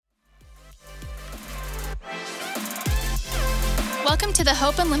Welcome to the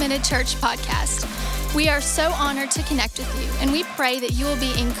Hope Unlimited Church podcast. We are so honored to connect with you, and we pray that you will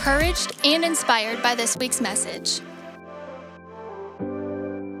be encouraged and inspired by this week's message.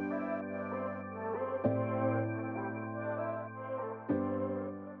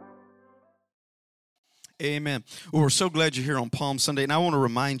 Amen. Well, we're so glad you're here on Palm Sunday, and I want to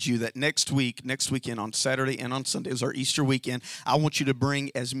remind you that next weekend on Saturday and on Sunday is our Easter weekend. I want you to bring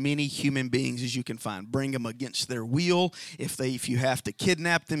as many human beings as you can find. Bring them against their will. If you have to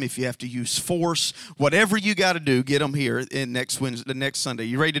kidnap them, if you have to use force, whatever you got to do, get them here next Sunday.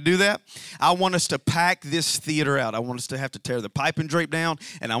 You ready to do that? I want us to pack this theater out. I want us to have to tear the pipe and drape down,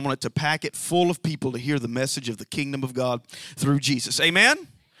 and I want it to pack it full of people to hear the message of the kingdom of God through Jesus. Amen?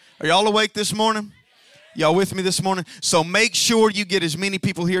 Are y'all awake this morning? Y'all with me this morning? So make sure you get as many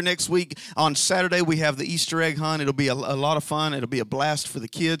people here next week. On Saturday, we have the Easter egg hunt. It'll be a lot of fun. It'll be a blast for the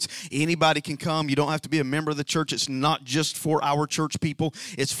kids. Anybody can come. You don't have to be a member of the church. It's not just for our church people.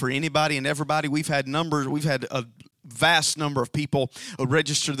 It's for anybody and everybody. We've had a vast number of people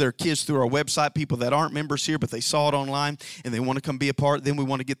register their kids through our website, people that aren't members here, but they saw it online and they want to come be a part. Then we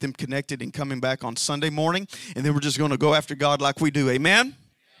want to get them connected and coming back on Sunday morning. And then we're just going to go after God like we do. Amen?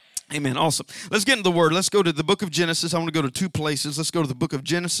 Amen. Awesome. Let's get into the Word. Let's go to the book of Genesis. I want to go to two places. Let's go to the book of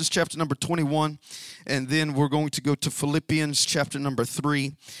Genesis, chapter number 21, and then we're going to go to Philippians, chapter number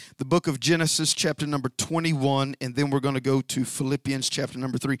 3. The book of Genesis, chapter number 21, and then we're going to go to Philippians, chapter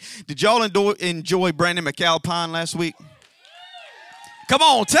number 3. Did y'all enjoy Brandon McAlpine last week? Come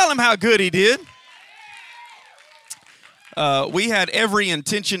on, tell him how good he did. We had every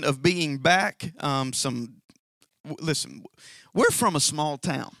intention of being back. Listen, we're from a small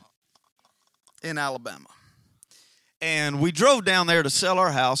town in Alabama. And we drove down there to sell our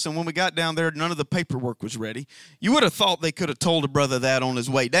house, and when we got down there, none of the paperwork was ready. You would have thought they could have told a brother that on his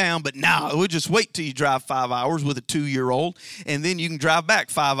way down, but no, we'll just wait till you drive 5 hours with a 2-year-old, and then you can drive back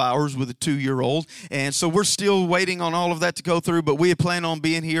 5 hours with a 2-year-old. And so we're still waiting on all of that to go through, but we had planned on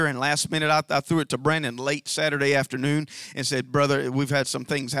being here, and last minute I threw it to Brandon late Saturday afternoon and said, brother, we've had some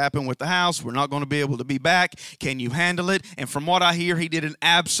things happen with the house. We're not going to be able to be back. Can you handle it? And from what I hear, he did an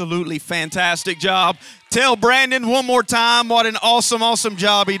absolutely fantastic job. Tell Brandon one more time what an awesome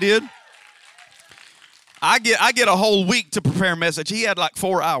job he did. I get a whole week to prepare a message. He had like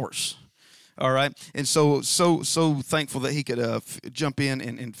 4 hours. All right. And so thankful that he could jump in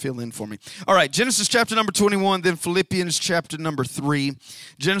and fill in for me. All right. Genesis chapter number 21, then Philippians chapter number 3.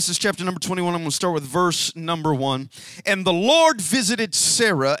 Genesis chapter number 21, I'm going to start with verse number 1. And the Lord visited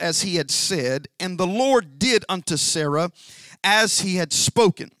Sarah as he had said, and the Lord did unto Sarah as he had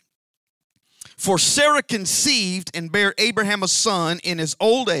spoken. For Sarah conceived and bare Abraham a son in his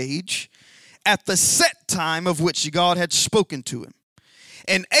old age at the set time of which God had spoken to him.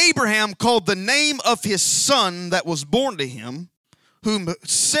 And Abraham called the name of his son that was born to him, whom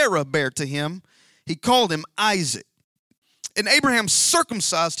Sarah bare to him, he called him Isaac. And Abraham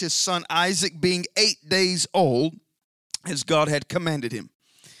circumcised his son Isaac, being 8 days old, as God had commanded him.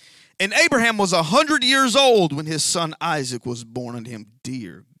 And Abraham was 100 years old when his son Isaac was born unto him.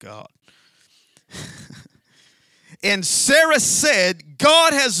 Dear God. And Sarah said,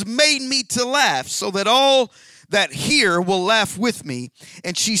 God has made me to laugh, so that all that hear will laugh with me.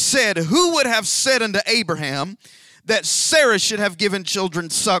 And she said, who would have said unto Abraham that Sarah should have given children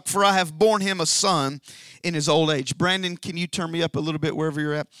suck? For I have borne him a son in his old age. Brandon, can you turn me up a little bit wherever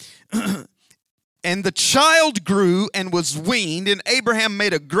you're at? And the child grew and was weaned, and Abraham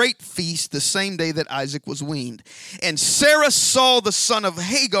made a great feast the same day that Isaac was weaned. And Sarah saw the son of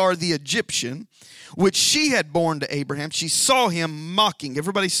Hagar the Egyptian, which she had borne to Abraham. She saw him mocking.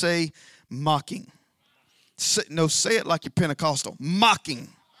 Everybody say mocking. No, say it like you're Pentecostal. Mocking.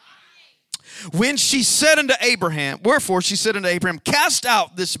 When she said unto Abraham, wherefore she said unto Abraham, cast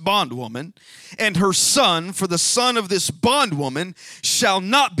out this bondwoman and her son, for the son of this bondwoman shall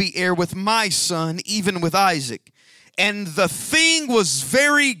not be heir with my son, even with Isaac. And the thing was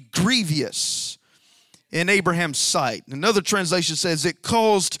very grievous in Abraham's sight. Another translation says it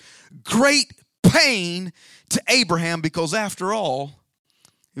caused great pain to Abraham, because after all,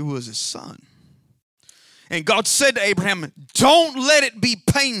 it was his son. And God said to Abraham, don't let it be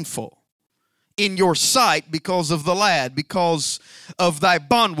painful in your sight because of the lad, because of thy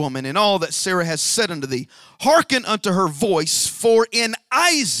bondwoman, and all that Sarah has said unto thee. Hearken unto her voice, for in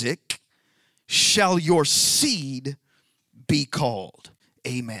Isaac shall your seed be called.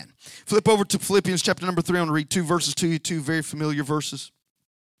 Amen. Flip over to Philippians chapter number 3. I want to read two verses to you, two very familiar verses.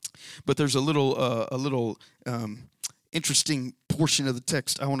 But there's a little interesting portion of the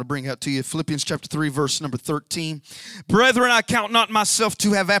text I want to bring out to you. Philippians chapter 3, verse number 13. Brethren, I count not myself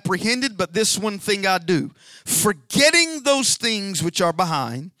to have apprehended, but this one thing I do, forgetting those things which are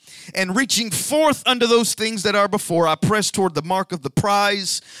behind, and reaching forth unto those things that are before, I press toward the mark of the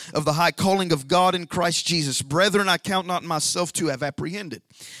prize of the high calling of God in Christ Jesus. Brethren, I count not myself to have apprehended,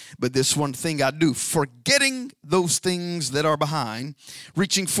 but this one thing I do, forgetting those things that are behind,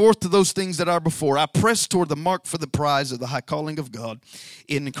 reaching forth to those things that are before, I press toward the mark for the prize of the high calling of God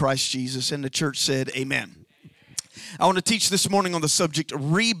in Christ Jesus. And the church said, amen. I want to teach this morning on the subject,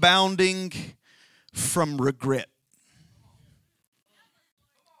 rebounding from regret.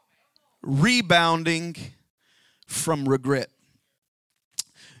 Rebounding from regret.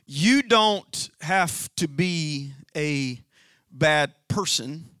 You don't have to be a bad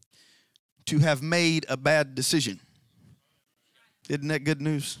person to have made a bad decision. Isn't that good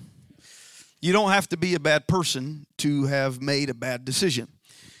news? You don't have to be a bad person to have made a bad decision.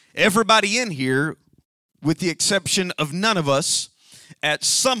 Everybody in here, with the exception of none of us, at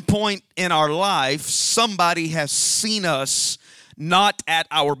some point in our life, somebody has seen us not at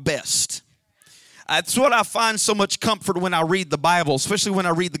our best. That's what I find so much comfort when I read the Bible, especially when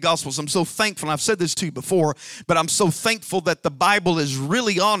I read the Gospels. I'm so thankful, and I've said this to you before, but I'm so thankful that the Bible is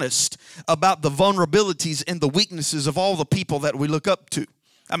really honest about the vulnerabilities and the weaknesses of all the people that we look up to.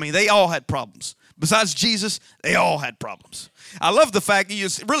 I mean, they all had problems. Besides Jesus, they all had problems. I love the fact,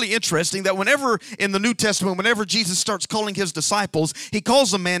 it's really interesting that whenever in the New Testament, whenever Jesus starts calling his disciples, he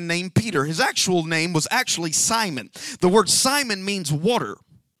calls a man named Peter. His actual name was actually Simon. The word Simon means water.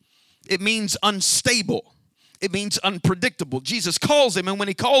 It means unstable. It means unpredictable. Jesus calls him, and when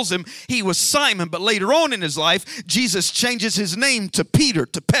he calls him, he was Simon. But later on in his life, Jesus changes his name to Peter,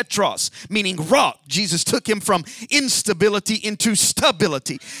 to Petros, meaning rock. Jesus took him from instability into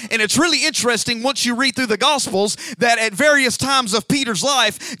stability. And it's really interesting once you read through the Gospels that at various times of Peter's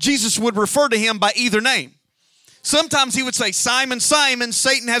life, Jesus would refer to him by either name. Sometimes he would say, Simon, Simon,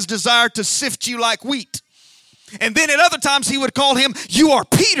 Satan has desired to sift you like wheat. And then at other times he would call him, you are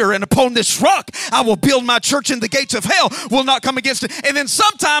Peter, and upon this rock I will build my church, and the gates of hell will not come against it. And then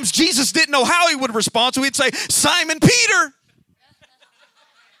sometimes Jesus didn't know how he would respond, so he'd say, Simon Peter.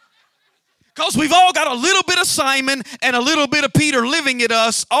 Because we've all got a little bit of Simon and a little bit of Peter living in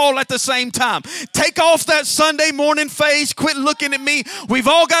us all at the same time. Take off that Sunday morning face. Quit looking at me. We've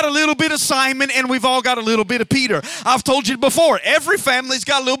all got a little bit of Simon and we've all got a little bit of Peter. I've told you before, every family's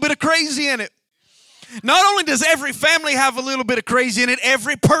got a little bit of crazy in it. Not only does every family have a little bit of crazy in it,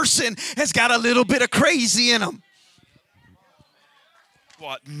 every person has got a little bit of crazy in them.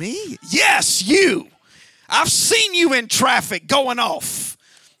 What, me? Yes, you. I've seen you in traffic going off.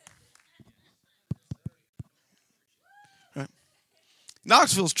 Right.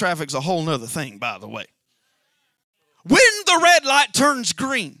 Knoxville's traffic's a whole nother thing, by the way. When the red light turns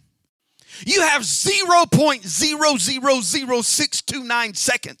green, you have 0.000629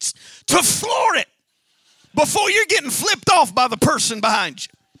 seconds to floor it before you're getting flipped off by the person behind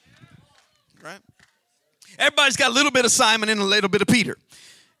you. Right? Everybody's got a little bit of Simon and a little bit of Peter.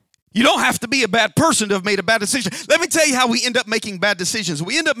 You don't have to be a bad person to have made a bad decision. Let me tell you how we end up making bad decisions.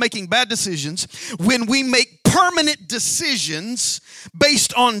 We end up making bad decisions when we make permanent decisions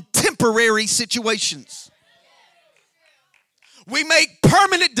based on temporary situations. We make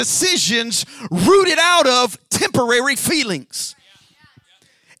permanent decisions rooted out of temporary feelings.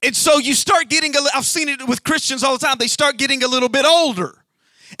 And so you start getting, I've seen it with Christians all the time, they start getting a little bit older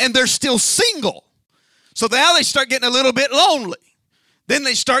and they're still single. So now they start getting a little bit lonely. Then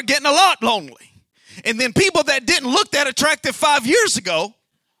they start getting a lot lonely. And then people that didn't look that attractive 5 years ago,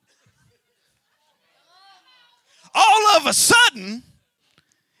 all of a sudden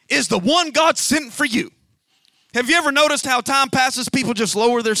is the one God sent for you. Have you ever noticed how time passes, people just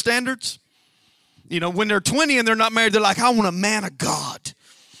lower their standards? You know, when they're 20 and they're not married, they're like, I want a man of God.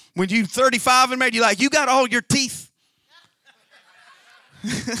 When you're 35 and married, you're like, you got all your teeth.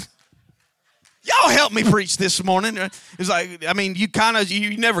 Y'all help me preach this morning. It's like, I mean, you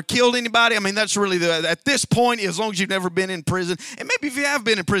never killed anybody. I mean, that's really at this point, as long as you've never been in prison, and maybe if you have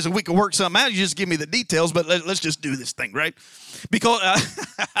been in prison, we can work something out. You just give me the details, but let's just do this thing, right? Because,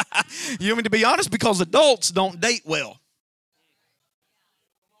 you want me to be honest? Because adults don't date well.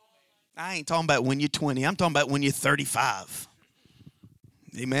 I ain't talking about when you're 20. I'm talking about when you're 35.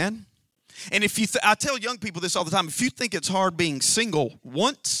 Amen? And if I tell young people this all the time, if you think it's hard being single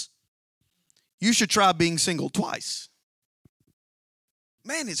once, you should try being single twice.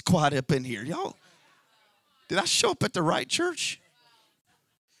 Man, it's quiet up in here, y'all. Did I show up at the right church?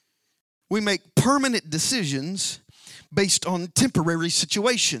 We make permanent decisions based on temporary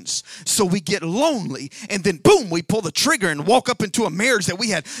situations. So we get lonely, and then boom, we pull the trigger and walk up into a marriage that we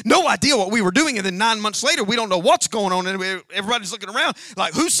had no idea what we were doing, and then 9 months later, we don't know what's going on, and everybody's looking around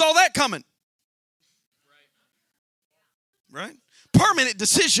like, who saw that coming? Right? Permanent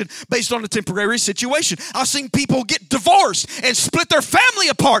decision based on a temporary situation. I've seen people get divorced and split their family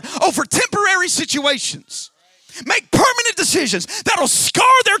apart over temporary situations. Make permanent decisions that'll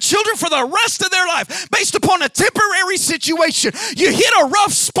scar their children for the rest of their life based upon a temporary situation. You hit a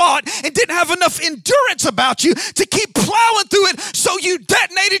rough spot and didn't have enough endurance about you to keep plowing through it, so you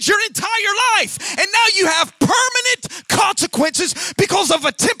detonated your entire life. And now you have permanent consequences because of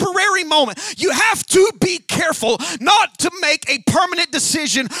a temporary moment. You have to be careful not to make a permanent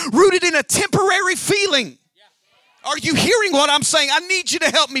decision rooted in a temporary feeling. Are you hearing what I'm saying? I need you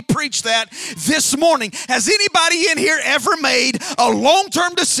to help me preach that this morning. Has anybody in here ever made a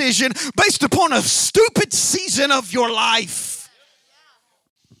long-term decision based upon a stupid season of your life?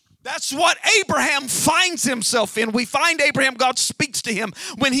 That's what Abraham finds himself in. We find Abraham, God speaks to him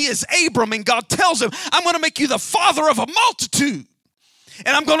when he is Abram, and God tells him, I'm going to make you the father of a multitude.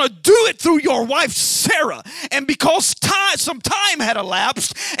 And I'm going to do it through your wife, Sarah. And because some time had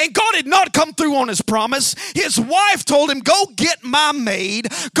elapsed and God had not come through on his promise, his wife told him, go get my maid,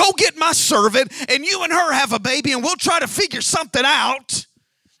 go get my servant, and you and her have a baby, and we'll try to figure something out.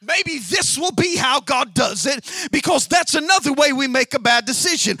 Maybe this will be how God does it, because that's another way we make a bad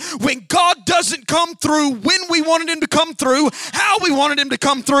decision. When God doesn't come through when we wanted him to come through, how we wanted him to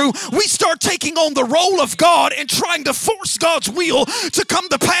come through, we start taking on the role of God and trying to force God's will to come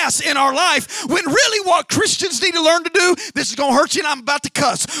to pass in our life, when really what Christians need to learn to do, this is going to hurt you and I'm about to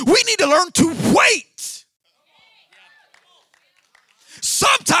cuss, we need to learn to wait.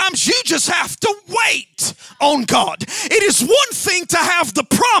 Sometimes you just have to wait on God. It is one thing to have the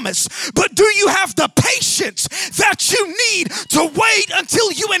promise, but do you have the patience that you need to wait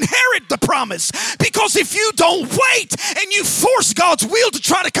until you inherit the promise? Because if you don't wait and you force God's will to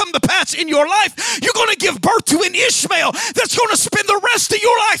try to come to pass in your life, you're going to give birth to an Ishmael that's going to spend the rest of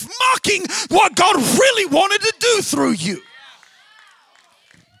your life mocking what God really wanted to do through you.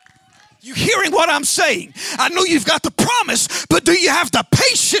 You hearing what I'm saying? I know you've got the promise, but do you have the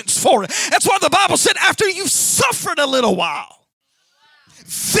patience for it? That's why the Bible said after you've suffered a little while,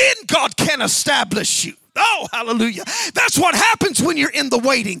 then God can establish you. Oh, hallelujah. That's what happens when you're in the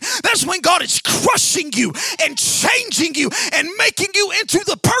waiting. That's when God is crushing you and changing you and making you into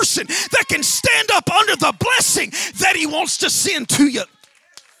the person that can stand up under the blessing that he wants to send to you.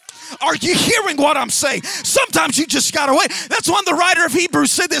 Are you hearing what I'm saying? Sometimes you just got to wait. That's when the writer of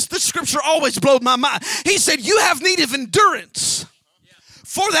Hebrews said this. This scripture always blew my mind. He said, you have need of endurance,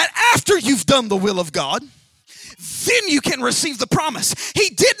 for that after you've done the will of God, then you can receive the promise. He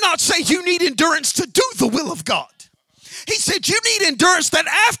did not say you need endurance to do the will of God. He said you need endurance that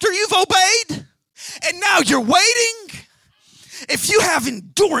after you've obeyed and now you're waiting, if you have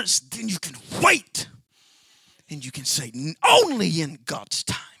endurance, then you can wait. And you can say, only in God's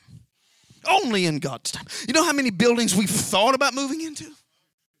time. Only in God's time. You know how many buildings we've thought about moving into?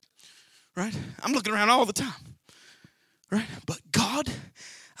 Right? I'm looking around all the time. Right? But God,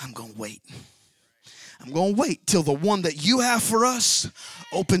 I'm going to wait. I'm going to wait till the one that you have for us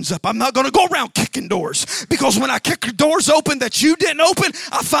opens up. I'm not going to go around kicking doors, because when I kick doors open that you didn't open,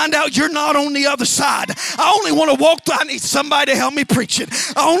 I find out you're not on the other side. I only want to walk through. I need somebody to help me preach it.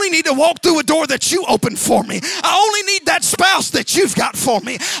 I only need to walk through a door that you opened for me. I only need that spouse that you've got for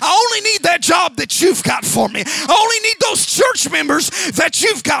me. I only need that job that you've got for me. I only need those church members that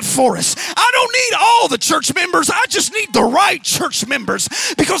you've got for us. I don't need all the church members. I just need the right church members,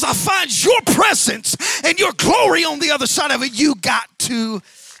 because I find your presence and your glory on the other side of it. You got to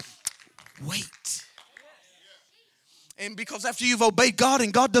wait. And because after you've obeyed God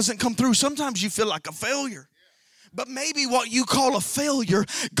and God doesn't come through, sometimes you feel like a failure. But maybe what you call a failure,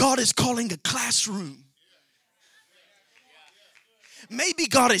 God is calling a classroom. Maybe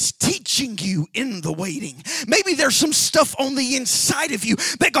God is teaching you in the waiting. Maybe there's some stuff on the inside of you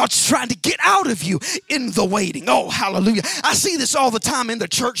that God's trying to get out of you in the waiting. Oh, hallelujah. I see this all the time in the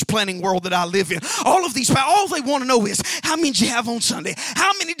church planning world that I live in. All of these, all they want to know is, how many did you have on Sunday?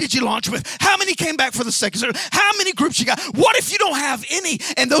 How many did you launch with? How many came back for the second service? How many groups you got? What if you don't have any?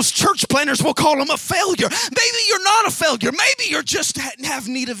 And those church planners will call them a failure. Maybe you're not a failure. Maybe you're just have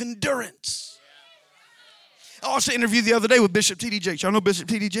need of endurance. I watched an interview the other day with Bishop T.D. Jakes. Y'all know Bishop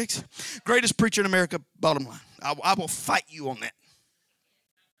T.D. Jakes? Greatest preacher in America, bottom line. I will fight you on that.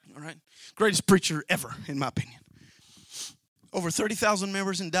 All right? Greatest preacher ever, in my opinion. Over 30,000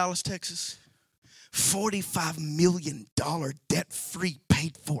 members in Dallas, Texas. $45 million debt-free,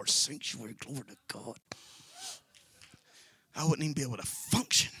 paid-for sanctuary. Glory to God. I wouldn't even be able to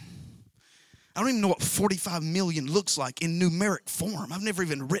function. I don't even know what 45 million looks like in numeric form. I've never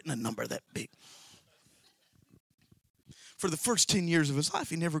even written a number that big. For the first 10 years of his life,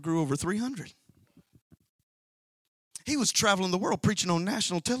 he never grew over 300. He was traveling the world preaching on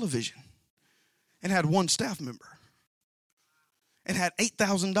national television and had one staff member and had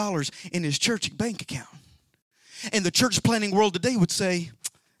 $8,000 in his church bank account. And the church planning world today would say,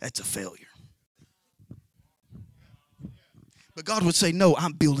 that's a failure. But God would say, no,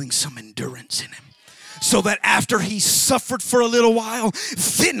 I'm building some endurance in him, so that after he suffered for a little while,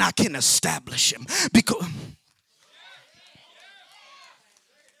 then I can establish him. Because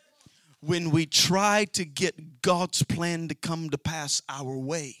when we try to get God's plan to come to pass our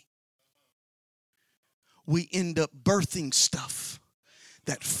way, we end up birthing stuff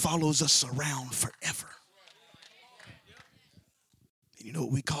that follows us around forever. And you know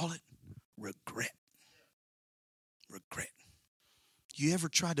what we call it? Regret. Regret. You ever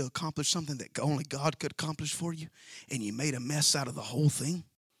tried to accomplish something that only God could accomplish for you, and you made a mess out of the whole thing?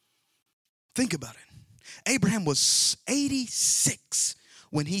 Think about it. Abraham was 86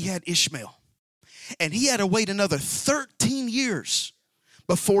 when he had Ishmael, and he had to wait another 13 years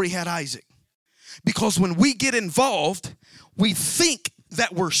before he had Isaac. Because when we get involved, we think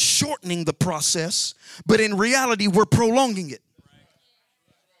that we're shortening the process, but in reality, we're prolonging it.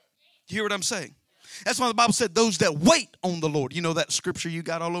 You hear what I'm saying? That's why the Bible said those that wait on the Lord. You know that scripture you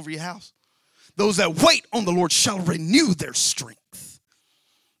got all over your house? Those that wait on the Lord shall renew their strength.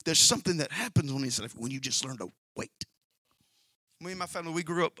 There's something that happens when you just learn to wait. Me and my family, we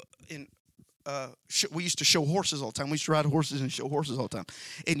grew up in, we used to show horses all the time. We used to ride horses and show horses all the time.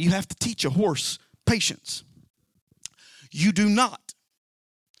 And you have to teach a horse patience. You do not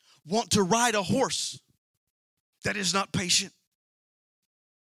want to ride a horse that is not patient.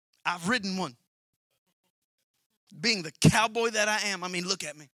 I've ridden one. Being the cowboy that I am, I mean, look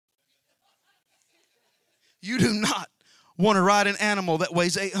at me. You do not want to ride an animal that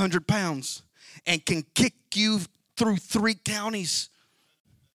weighs 800 pounds and can kick you through 3 counties.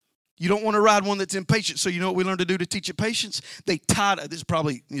 You don't want to ride one that's impatient. So you know what we learned to do to teach it patience? They tied, this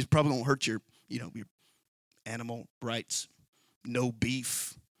probably won't hurt your animal rights, no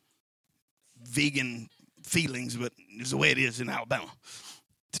beef, vegan feelings, but it's the way it is in Alabama.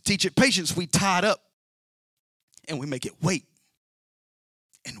 To teach it patience, we tied up. And we make it wait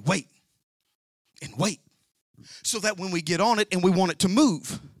and wait and wait, so that when we get on it and we want it to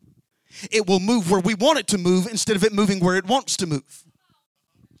move, it will move where we want it to move instead of it moving where it wants to move.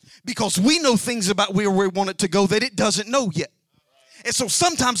 Because we know things about where we want it to go that it doesn't know yet. And so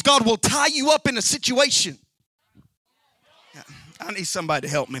sometimes God will tie you up in a situation. I need somebody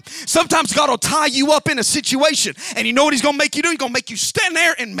to help me. Sometimes God will tie you up in a situation, and you know what he's going to make you do? He's going to make you stand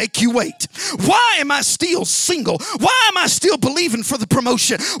there and make you wait. Why am I still single? Why am I still believing for the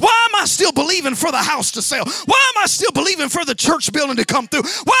promotion? Why am I still believing for the house to sell? Why am I still believing for the church building to come through?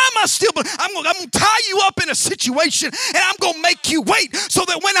 Why am I still? I'm going to tie you up in a situation, and I'm going to make you wait, so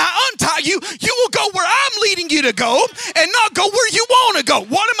that when I untie you, you will go where I'm leading you to go and not go where you want to go.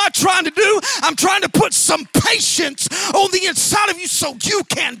 What am I trying to do? I'm trying to put some patience on the inside of you so you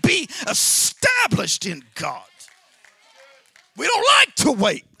can be established in God. We don't like to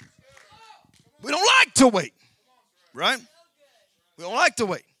wait. We don't like to wait. Right? We don't like to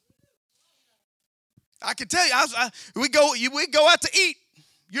wait. I can tell you, we go out to eat.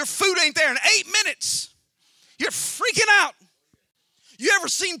 Your food ain't there in 8 minutes. You're freaking out. You ever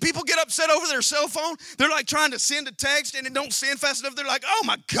seen people get upset over their cell phone? They're like trying to send a text and it don't send fast enough. They're like, oh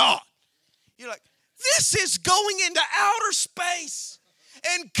my God. You're like, this is going into outer space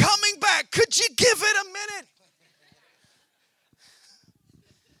and coming back. Could you give it a minute?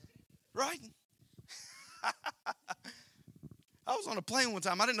 Right? I was on a plane one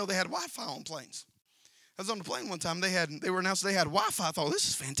time. I didn't know they had Wi-Fi on planes. I was on the plane one time. They were announced they had Wi-Fi. I thought, this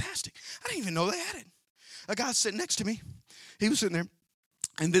is fantastic. I didn't even know they had it. A guy sitting next to me. He was sitting there.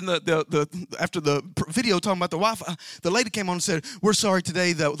 And then after the video talking about the Wi-Fi, the lady came on and said, we're sorry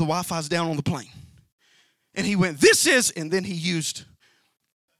today, the Wi-Fi's down on the plane. And he went, this is, and then he used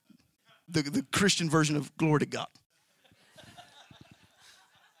the Christian version of glory to God.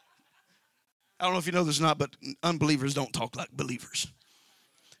 I don't know if you know this or not, but unbelievers don't talk like believers.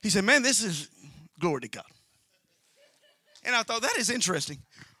 He said, man, this is glory to God. And I thought, that is interesting.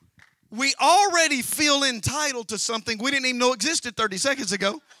 We already feel entitled to something we didn't even know existed 30 seconds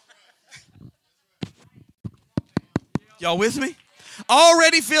ago. Y'all with me?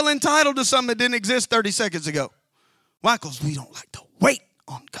 Already feel entitled to something that didn't exist 30 seconds ago. Why? Because we don't like to wait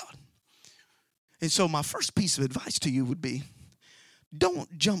on God. And so my first piece of advice to you would be,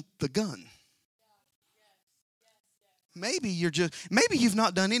 don't jump the gun. Maybe you've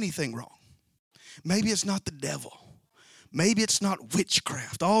not done anything wrong. Maybe it's not the devil. Maybe it's not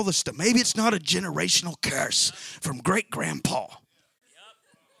witchcraft, all the stuff. Maybe it's not a generational curse from great-grandpa.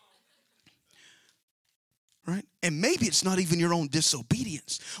 Right? And maybe it's not even your own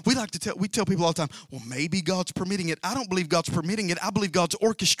disobedience. We tell people all the time, well, maybe God's permitting it. I don't believe God's permitting it. I believe God's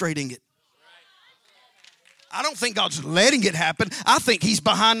orchestrating it. I don't think God's letting it happen. I think he's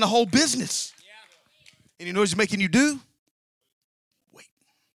behind the whole business. And you know what he's making you do? Wait.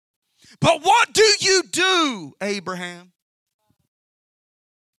 But what do you do, Abraham?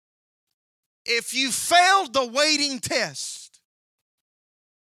 If you failed the waiting test,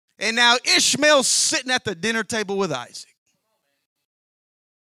 and now Ishmael's sitting at the dinner table with Isaac,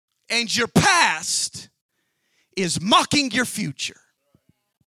 and your past is mocking your future,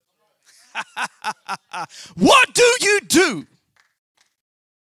 what do you do?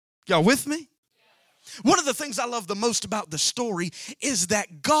 Y'all with me? One of the things I love the most about the story is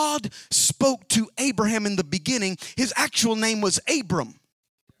that God spoke to Abraham in the beginning. His actual name was Abram.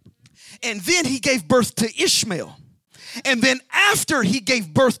 And then he gave birth to Ishmael. And then after he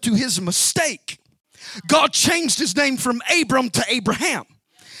gave birth to his mistake, God changed his name from Abram to Abraham.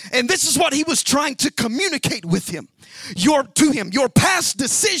 And this is what he was trying to communicate with him. Your past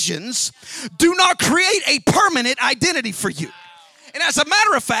decisions do not create a permanent identity for you. And as a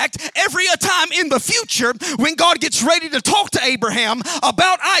matter of fact, every time in the future, when God gets ready to talk to Abraham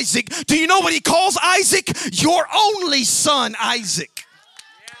about Isaac, do you know what he calls Isaac? Your only son, Isaac.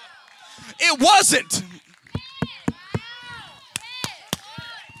 It wasn't.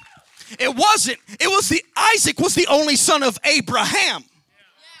 Isaac was the only son of Abraham.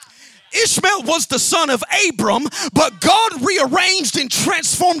 Ishmael was the son of Abram, but God rearranged and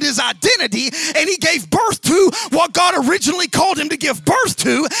transformed his identity, and he gave birth to what God originally called him to give birth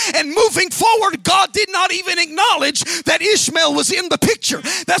to. And moving forward, God did not even acknowledge that Ishmael was in the picture.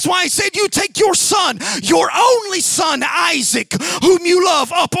 That's why he said, you take your son, your only son, Isaac, whom you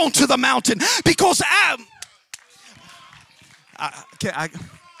love, up onto the mountain. Because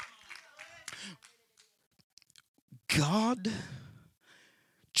God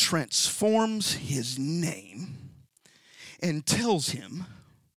transforms his name and tells him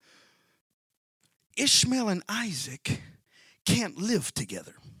Ishmael and Isaac can't live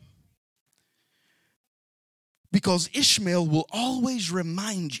together because Ishmael will always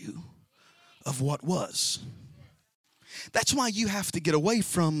remind you of what was. That's why you have to get away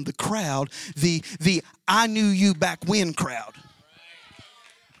from the crowd, the I knew you back when crowd.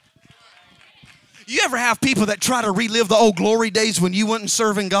 You ever have people that try to relive the old glory days when you weren't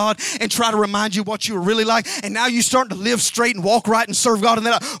serving God and try to remind you what you were really like, and now you're starting to live straight and walk right and serve God, and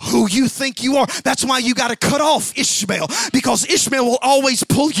they're like, who you think you are? That's why you got to cut off Ishmael, because Ishmael will always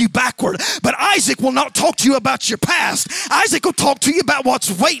pull you backward. But Isaac will not talk to you about your past. Isaac will talk to you about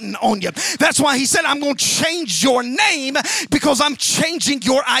what's waiting on you. That's why he said, I'm going to change your name because I'm changing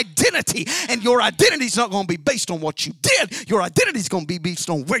your identity. And your identity is not going to be based on what you did. Your identity is going to be based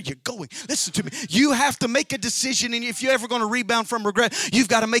on where you're going. Listen to me. You have to make a decision, and if you're ever going to rebound from regret, you've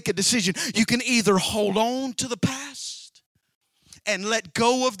got to make a decision. You can either hold on to the past and let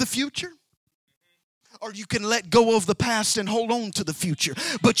go of the future, or you can let go of the past and hold on to the future.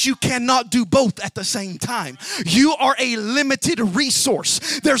 But you cannot do both at the same time. You are a limited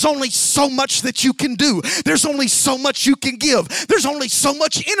resource. There's only so much that you can do. There's only so much you can give. There's only so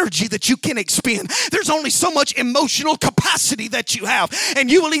much energy that you can expend. There's only so much emotional capacity that you have.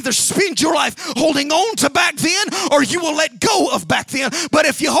 And you will either spend your life holding on to back then, or you will let go of back then. But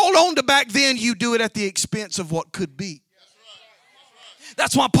if you hold on to back then, you do it at the expense of what could be.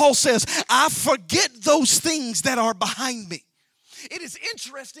 That's why Paul says, I forget those things that are behind me. It is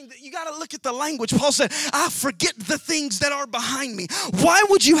interesting that you got to look at the language. Paul said, I forget the things that are behind me. Why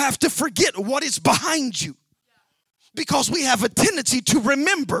would you have to forget what is behind you? Because we have a tendency to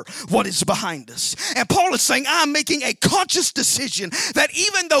remember what is behind us. And Paul is saying, I'm making a conscious decision that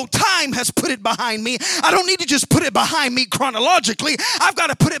even though time has put it behind me, I don't need to just put it behind me chronologically. I've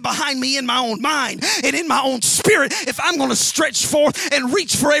got to put it behind me in my own mind and in my own spirit. If I'm going to stretch forth and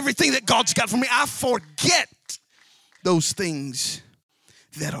reach for everything that God's got for me, I forget those things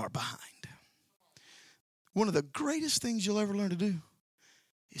that are behind. One of the greatest things you'll ever learn to do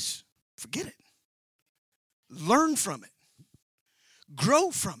is forget it. Learn from it.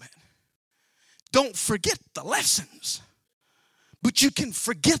 Grow from it. Don't forget the lessons, but you can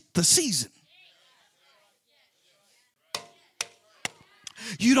forget the season.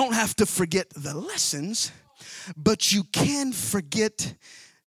 You don't have to forget the lessons, but you can forget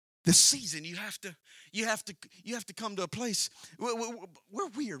this season, you have to come to a place. We're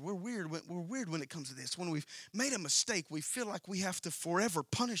weird. We're weird when it comes to this. When we've made a mistake, we feel like we have to forever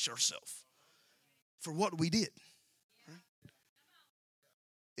punish ourselves for what we did.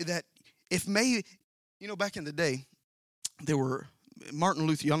 Right? That if back in the day, there were Martin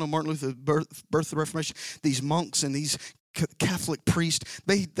Luther. Y'all know Martin Luther, birth of the Reformation. These monks and these Catholic priests,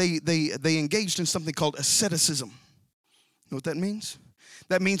 they engaged in something called asceticism. You know what that means?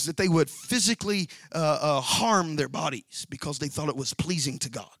 That means that they would physically harm their bodies because they thought it was pleasing to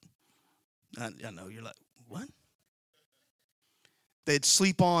God. I know you're like, what? They'd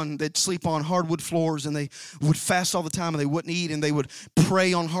sleep on hardwood floors, and they would fast all the time, and they wouldn't eat, and they would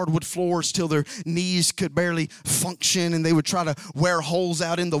pray on hardwood floors till their knees could barely function, and they would try to wear holes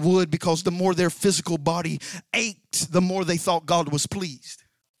out in the wood because the more their physical body ached, the more they thought God was pleased.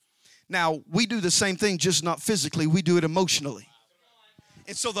 Now, we do the same thing, just not physically. We do it emotionally.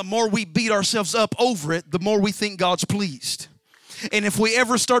 And so the more we beat ourselves up over it, the more we think God's pleased. And if we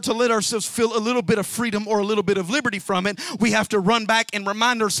ever start to let ourselves feel a little bit of freedom or a little bit of liberty from it, we have to run back and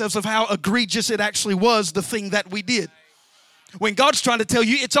remind ourselves of how egregious it actually was, the thing that we did. When God's trying to tell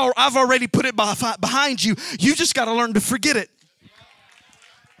you, I've already put it behind you. You just got to learn to forget it.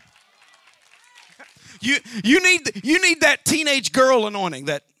 You need that teenage girl anointing,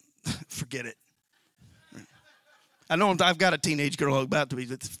 that forget it. I know I've got a teenage girl about to be,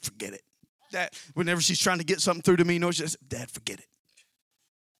 forget it. That whenever she's trying to get something through to me, she says, Dad, forget it.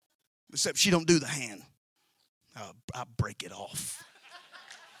 Except she don't do the hand. I'll break it off.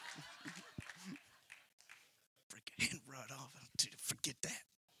 Break your hand right off. Forget that.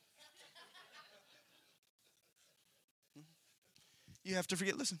 You have to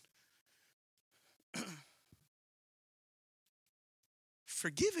forget. Listen.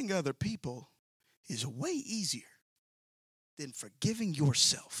 Forgiving other people is way easier than forgiving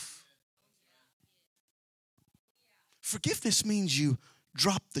yourself. Forgiveness means you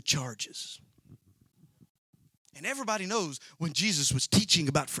drop the charges. And everybody knows when Jesus was teaching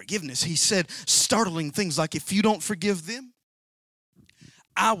about forgiveness, he said startling things like, if you don't forgive them,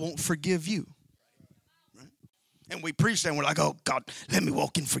 I won't forgive you. Right? And we preach that and we're like, oh God, let me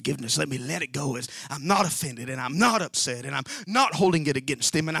walk in forgiveness. Let me let it go. I'm not offended and I'm not upset and I'm not holding it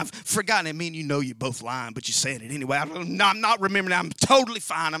against them. And I've forgotten it. You know you're both lying, but you're saying it anyway. I'm not remembering. I'm totally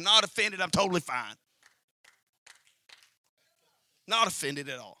fine. I'm not offended. I'm totally fine. Not offended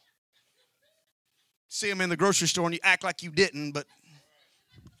at all. See them in the grocery store and you act like you didn't, but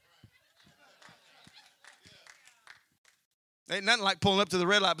ain't nothing like pulling up to the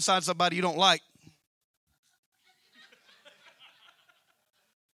red light beside somebody you don't like.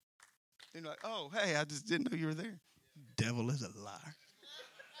 You're like, oh, hey, I just didn't know you were there. Devil is a liar.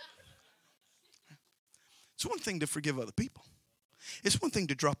 It's one thing to forgive other people. It's one thing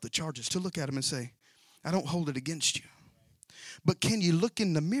to drop the charges, to look at them and say, I don't hold it against you. But can you look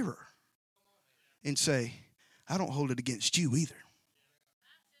in the mirror and say, I don't hold it against you either?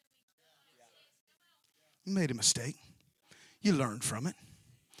 You made a mistake. You learned from it.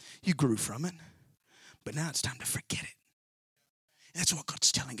 You grew from it. But now it's time to forget it. That's what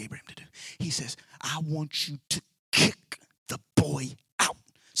God's telling Abraham to do. He says, I want you to kick the boy out.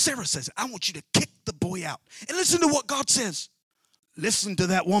 Sarah says, I want you to kick the boy out. And listen to what God says. Listen to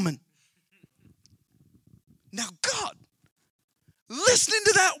that woman. Now God, listening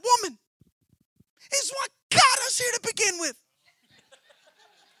to that woman is what got us here to begin with.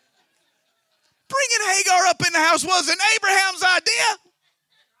 Bringing Hagar up in the house wasn't Abraham's idea.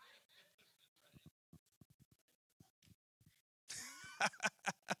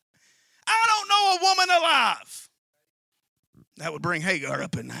 I don't know a woman alive that would bring Hagar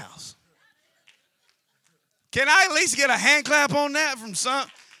up in the house. Can I at least get a hand clap on that from some?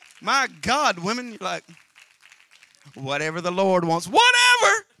 My God, women, you're like, whatever the Lord wants.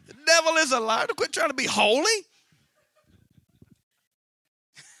 Whatever. The devil is a liar. Quit trying to be holy.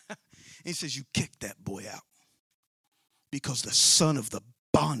 He says, you kick that boy out because the son of the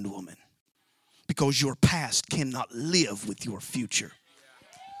bondwoman, because your past cannot live with your future.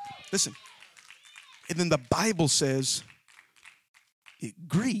 Listen. And then the Bible says it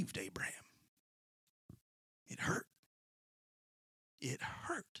grieved Abraham. It hurt. It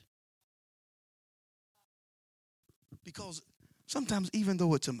hurt. Because sometimes even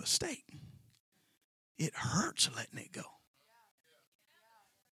though it's a mistake, it hurts letting it go.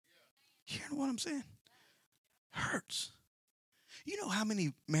 You hear what I'm saying? Hurts. You know how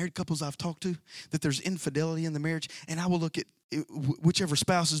many married couples I've talked to that there's infidelity in the marriage, and I will look at whichever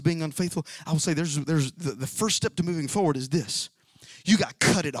spouse is being unfaithful. I will say there's the first step to moving forward is this. You got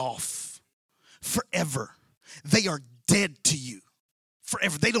to cut it off forever. They are dead to you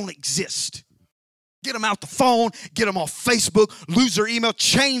forever. They don't exist. Get them out the phone, get them off Facebook, lose their email,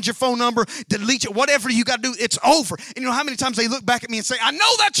 change your phone number, delete it, whatever you got to do, it's over. And you know how many times they look back at me and say, I know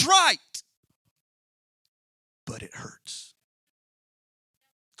that's right, but it hurts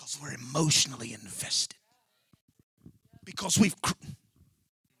because we're emotionally invested. Because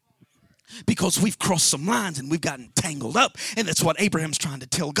we've crossed some lines and we've gotten tangled up. And that's what Abraham's trying to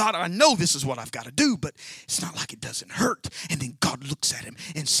tell God. I know this is what I've got to do, but it's not like it doesn't hurt. And then God looks at him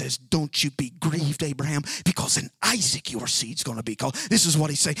and says, don't you be grieved, Abraham, because in Isaac your seed's going to be called. This is what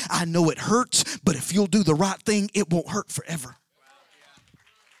he's saying. I know it hurts, but if you'll do the right thing, it won't hurt forever.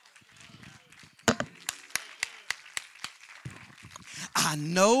 I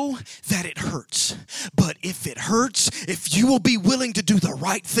know that it hurts, but if it hurts, if you will be willing to do the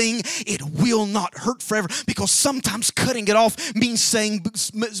right thing, it will not hurt forever. Because sometimes cutting it off means saying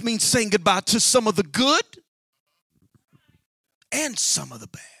goodbye to some of the good and some of the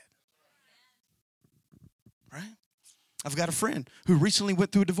bad. Right? I've got a friend who recently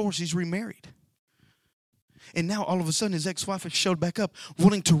went through a divorce. He's remarried. And now all of a sudden his ex-wife has showed back up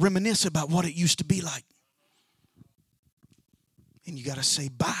wanting to reminisce about what it used to be like. And you got to say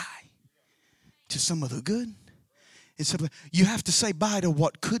bye to some of the good. And you have to say bye to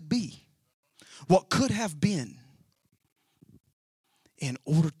what could be, what could have been, in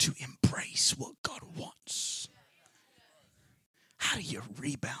order to embrace what God wants. How do you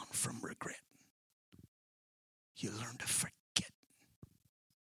rebound from regret? You learn to forget.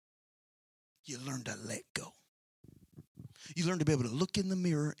 You learn to let go. You learn to be able to look in the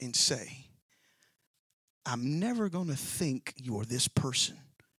mirror and say, I'm never going to think you're this person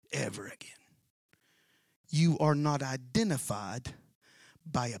ever again. You are not identified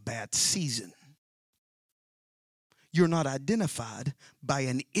by a bad season. You're not identified by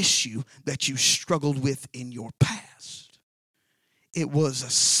an issue that you struggled with in your past. It was a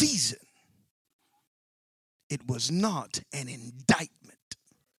season. It was not an indictment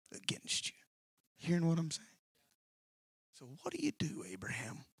against you. Hearing what I'm saying? So what do you do,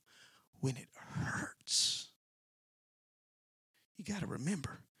 Abraham, when it hurts? You got to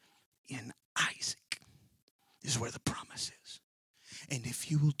remember, in Isaac is where the promise is. And if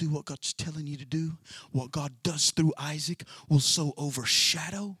you will do what God's telling you to do, what God does through Isaac will so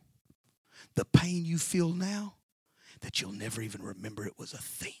overshadow the pain you feel now that you'll never even remember it was a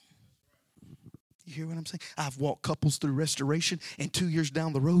thing. You hear what I'm saying? I've walked couples through restoration, and 2 years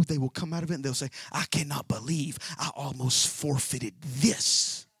down the road, they will come out of it and they'll say, I cannot believe I almost forfeited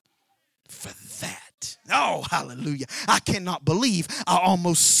this for that. Oh, hallelujah. I cannot believe I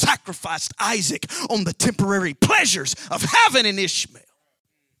almost sacrificed Isaac on the temporary pleasures of having an Ishmael.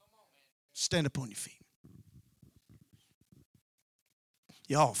 Stand up on your feet.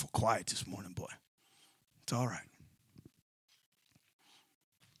 Y'all awful quiet this morning, boy. It's all right.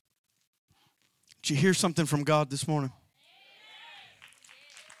 Did you hear something from God this morning?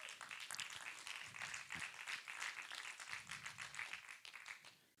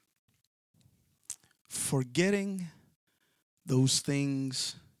 Forgetting those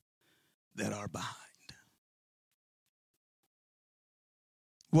things that are behind.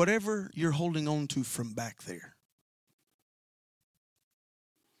 Whatever you're holding on to from back there,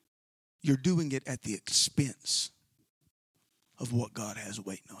 you're doing it at the expense of what God has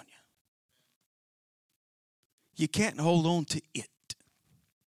waiting on you. You can't hold on to it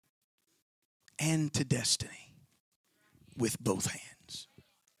and to destiny with both hands.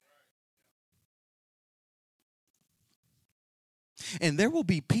 And there will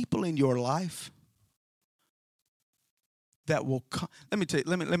be people in your life that will let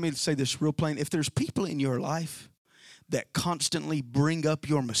me say this real plain. If there's people in your life that constantly bring up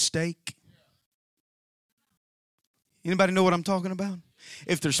your mistake, anybody know what I'm talking about?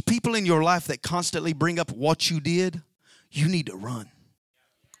 If there's people in your life that constantly bring up what you did, you need to run.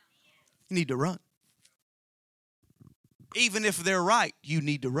 You need to run. Even if they're right, you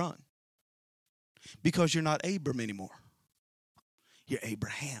need to run. Because you're not Abram anymore. You're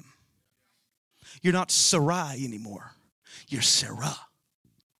Abraham. You're not Sarai anymore. You're Sarah.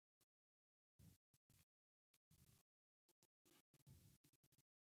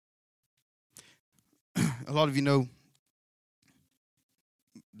 A lot of you know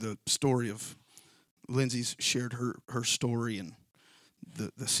the story of Lindsay's shared her story and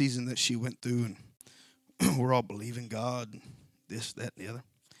the season that she went through, and we're all believing God, and this, that, and the other.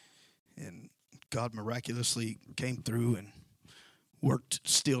 And God miraculously came through and worked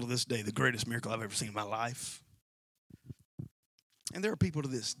still to this day, the greatest miracle I've ever seen in my life. And there are people to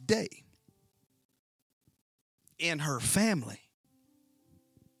this day in her family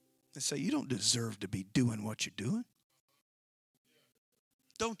that say, you don't deserve to be doing what you're doing.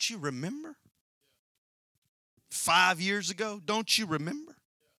 Don't you remember? 5 years ago, don't you remember?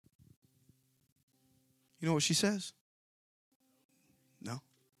 You know what she says? No.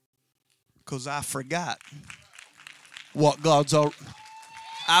 Because I forgot what God's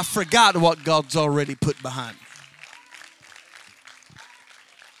already put behind me.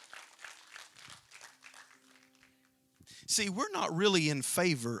 See, we're not really in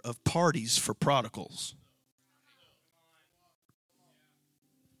favor of parties for prodigals.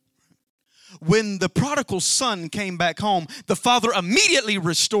 When the prodigal son came back home, the father immediately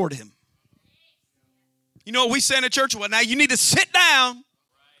restored him. You know what we say in the church? Well, now you need to sit down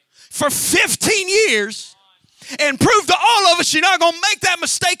for 15 years and prove to all of us you're not going to make that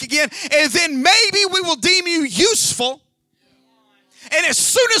mistake again, and then maybe we will deem you useful. And as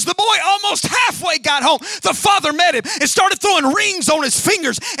soon as the boy almost halfway got home, the father met him and started throwing rings on his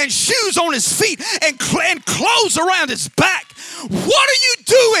fingers and shoes on his feet and clothes around his back. What are you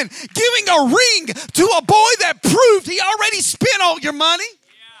doing giving a ring to a boy that proved he already spent all your money?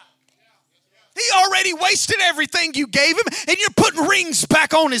 He already wasted everything you gave him, and you're putting rings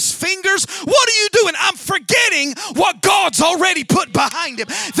back on his fingers. What are you doing? I'm forgetting what God's already put behind him.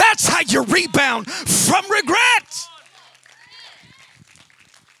 That's how you rebound from regret.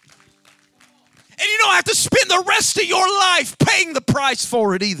 And you don't have to spend the rest of your life paying the price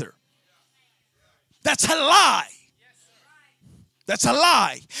for it either. That's a lie. That's a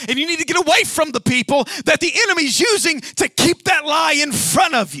lie. And you need to get away from the people that the enemy's using to keep that lie in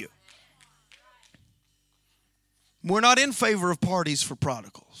front of you. We're not in favor of parties for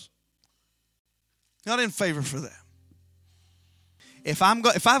prodigals. Not in favor for that. If I've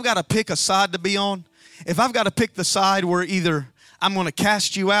got to pick a side to be on, if I've got to pick the side where either I'm going to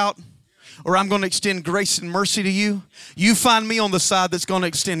cast you out or I'm going to extend grace and mercy to you, you find me on the side that's going to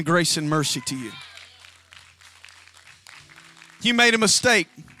extend grace and mercy to you. You made a mistake.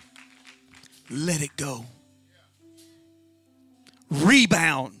 Let it go.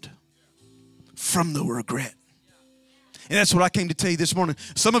 Rebound from the regret. And that's what I came to tell you this morning.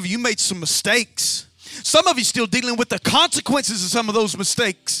 Some of you made some mistakes. Some of you still dealing with the consequences of some of those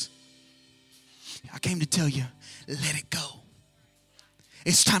mistakes. I came to tell you, let it go.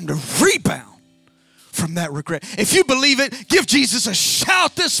 It's time to rebound from that regret. If you believe it, give Jesus a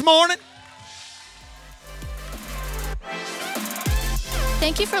shout this morning.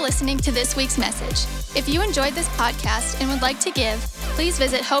 Thank you for listening to this week's message. If you enjoyed this podcast and would like to give, please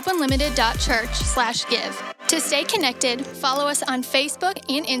visit hopeunlimited.church/give. To stay connected, follow us on Facebook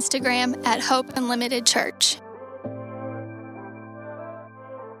and Instagram at Hope Unlimited Church.